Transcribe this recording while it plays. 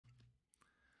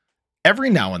Every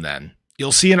now and then,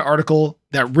 you'll see an article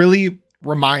that really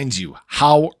reminds you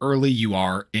how early you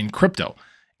are in crypto.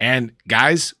 And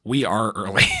guys, we are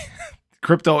early.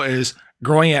 Crypto is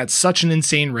growing at such an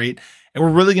insane rate, and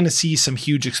we're really going to see some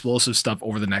huge explosive stuff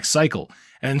over the next cycle.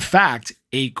 And in fact,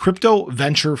 a crypto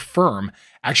venture firm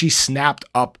actually snapped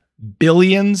up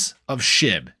billions of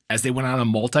SHIB as they went on a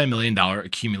multi-million-dollar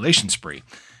accumulation spree.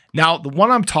 Now, the one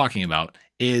I'm talking about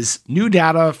is new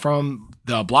data from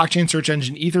the blockchain search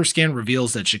engine Etherscan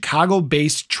reveals that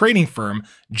Chicago-based trading firm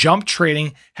Jump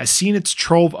Trading has seen its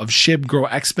trove of SHIB grow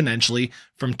exponentially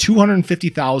from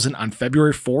 250,000 on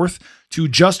February 4th to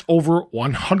just over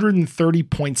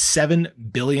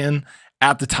 130.7 billion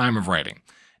at the time of writing.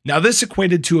 Now, this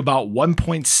equated to about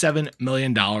 $1.7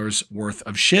 million worth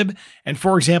of SHIB. And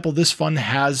for example, this fund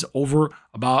has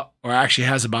about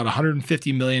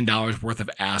 $150 million worth of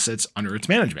assets under its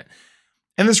management.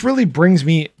 And this really brings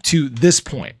me to this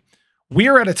point. We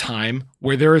are at a time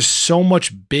where there is so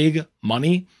much big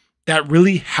money that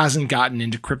really hasn't gotten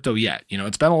into crypto yet. You know,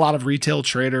 it's been a lot of retail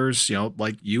traders, you know,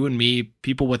 like you and me,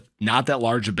 people with not that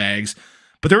large of bags.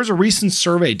 But there was a recent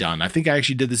survey done. I think I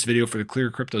actually did this video for the Clear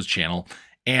Cryptos channel.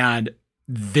 And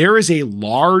there is a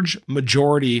large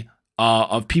majority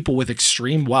of people with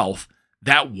extreme wealth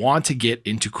that want to get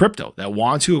into crypto, that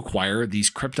want to acquire these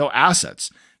crypto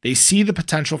assets. They see the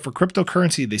potential for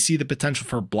cryptocurrency. They see the potential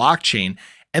for blockchain,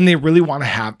 and they really want to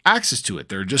have access to it.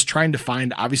 They're just trying to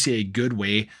find, obviously, a good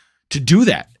way to do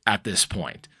that at this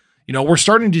point. You know, we're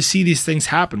starting to see these things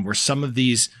happen where some of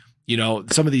these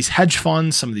hedge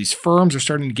funds, some of these firms are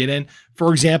starting to get in.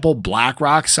 For example,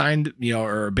 BlackRock signed,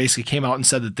 or basically came out and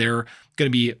said that they're going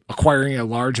to be acquiring a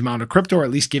large amount of crypto, or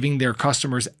at least giving their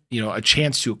customers, a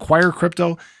chance to acquire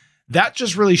crypto. That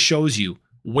just really shows you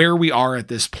where we are at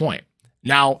this point.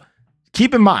 Now,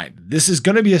 keep in mind, this is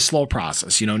going to be a slow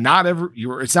process.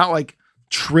 It's not like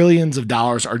trillions of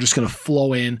dollars are just going to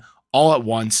flow in all at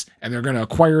once and they're going to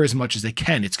acquire as much as they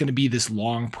can. It's going to be this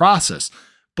long process.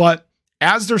 But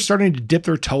as they're starting to dip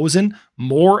their toes in,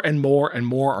 more and more and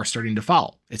more are starting to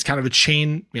follow. It's kind of a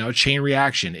chain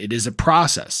reaction. It is a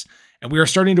process. And we are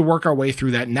starting to work our way through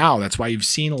that now. That's why you've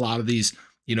seen a lot of these,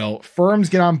 firms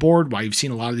get on board, why you've seen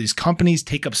a lot of these companies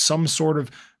take up some sort of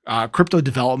crypto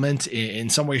development in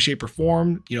some way, shape, or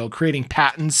form, creating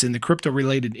patents in the crypto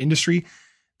related industry.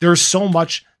 There's so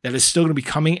much that is still going to be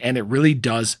coming, and it really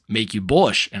does make you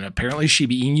bullish. And apparently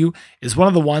Shiba Inu is one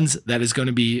of the ones that is going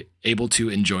to be able to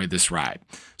enjoy this ride.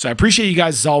 So I appreciate you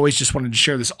guys as always. Just wanted to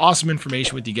share this awesome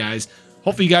information with you guys.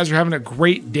 Hopefully you guys are having a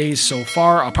great day so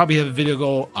far. I'll probably have a video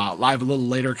go live a little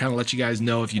later, kind of let you guys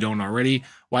know, if you don't already,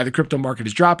 why the crypto market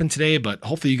is dropping today. But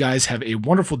hopefully you guys have a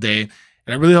wonderful day,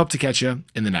 and I really hope to catch you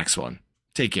in the next one.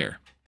 Take care.